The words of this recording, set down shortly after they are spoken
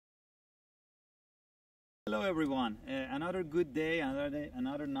Hello everyone, another good day,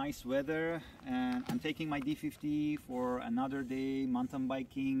 another nice weather, and I'm taking my D50 for another day mountain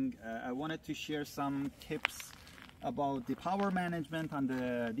biking. I wanted to share some tips about the power management on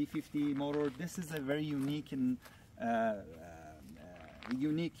the D50 motor. This is a very unique and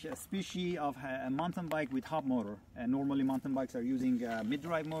unique species of a mountain bike with hub motor. Normally mountain bikes are using a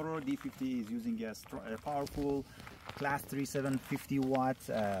mid-drive motor. D50 is using a powerful class 3 750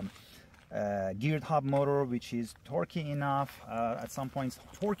 watts geared hub motor, which is torquey enough, at some points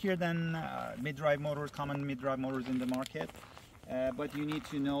torquier than mid-drive motors, common mid-drive motors in the market. But you need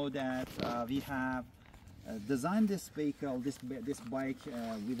to know that we have designed this vehicle, this bike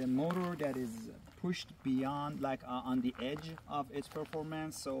with a motor that is pushed beyond, like on the edge of its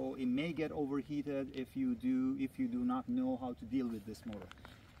performance, so it may get overheated if you do not know how to deal with this motor.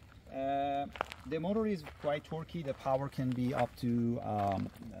 The motor is quite torquey. The power can be up to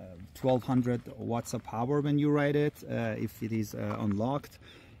 1200 watts of power when you ride it, if it is unlocked.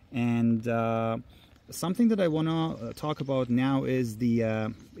 And something that I want to talk about now is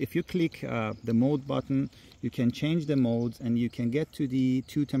if you click the mode button, you can change the modes and you can get to the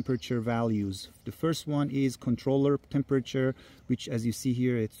two temperature values. The first one is controller temperature, which as you see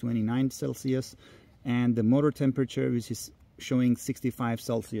here, it's 29 Celsius, and the motor temperature, which is showing 65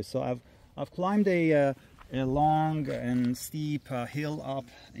 Celsius. So I've climbed a long and steep hill up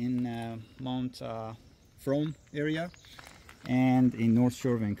in Mount Frome area and in North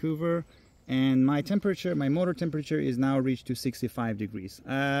Shore, Vancouver, and my motor temperature is now reached to 65 degrees.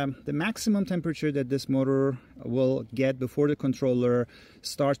 The maximum temperature that this motor will get before the controller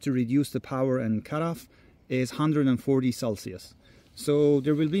starts to reduce the power and cutoff is 140 Celsius. So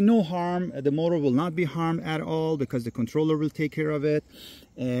there will be no harm. The motor will not be harmed at all because the controller will take care of it.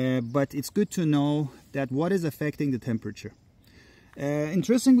 But it's good to know that what is affecting the temperature.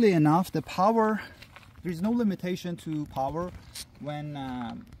 Interestingly enough, the power, there is no limitation to power when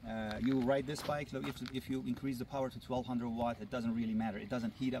you ride this bike. So if you increase the power to 1200 watt, it doesn't really matter. It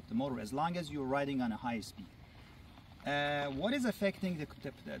doesn't heat up the motor as long as you're riding on a high speed. What is affecting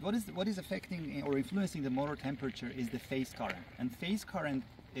or influencing the motor temperature is the phase current, and phase current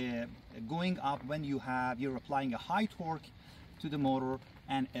going up when you're applying a high torque to the motor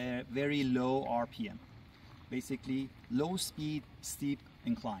and a very low RPM, basically low speed steep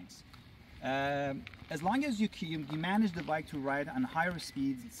inclines. As long as you manage the bike to ride on higher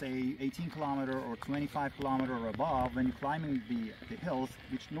speeds, say 18 km or 25 km or above, when you're climbing the hills,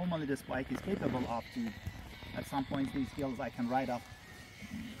 which normally this bike is capable of to. At some points these hills I can ride up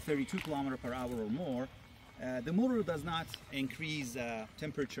 32 km per hour or more. The motor does not increase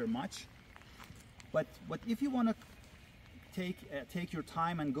temperature much, but if you want to take your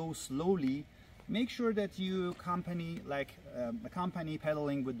time and go slowly, make sure that you accompany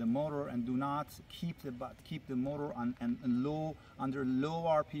pedaling with the motor and do not keep the motor under low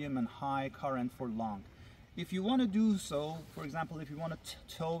RPM and high current for long. If you want to do so, for example, if you want to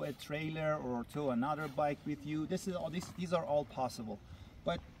tow a trailer or tow another bike with you, these are all possible.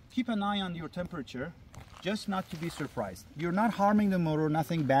 But keep an eye on your temperature, just not to be surprised. You're not harming the motor,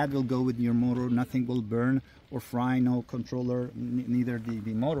 nothing bad will go with your motor, nothing will burn or fry, no controller, neither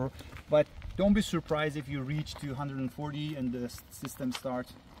the motor. But don't be surprised if you reach to 140 and the system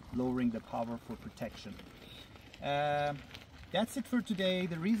starts lowering the power for protection. That's it for today.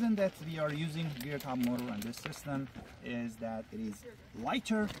 The reason that we are using geared hub motor on this system is that it is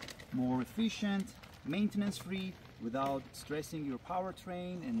lighter, more efficient, maintenance free, without stressing your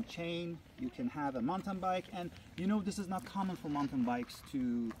powertrain and chain. You can have a mountain bike, and you know this is not common for mountain bikes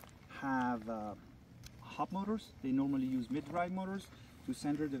to have hub motors. They normally use mid-drive motors to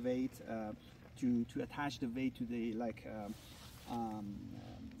center the weight, to attach the weight to the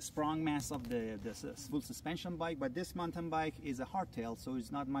sprung mass of the full suspension bike. But this mountain bike is a hardtail, so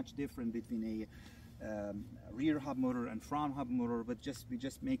it's not much different between a rear hub motor and front hub motor, but we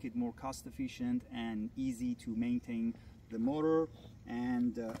just make it more cost efficient and easy to maintain the motor,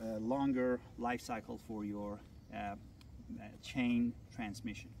 and a longer life cycle for your chain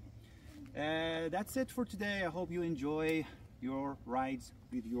transmission. That's it for today. I hope you enjoy your rides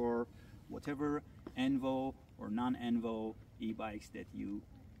with your whatever ENVO or non-ENVO e-bikes that you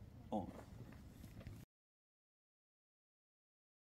own.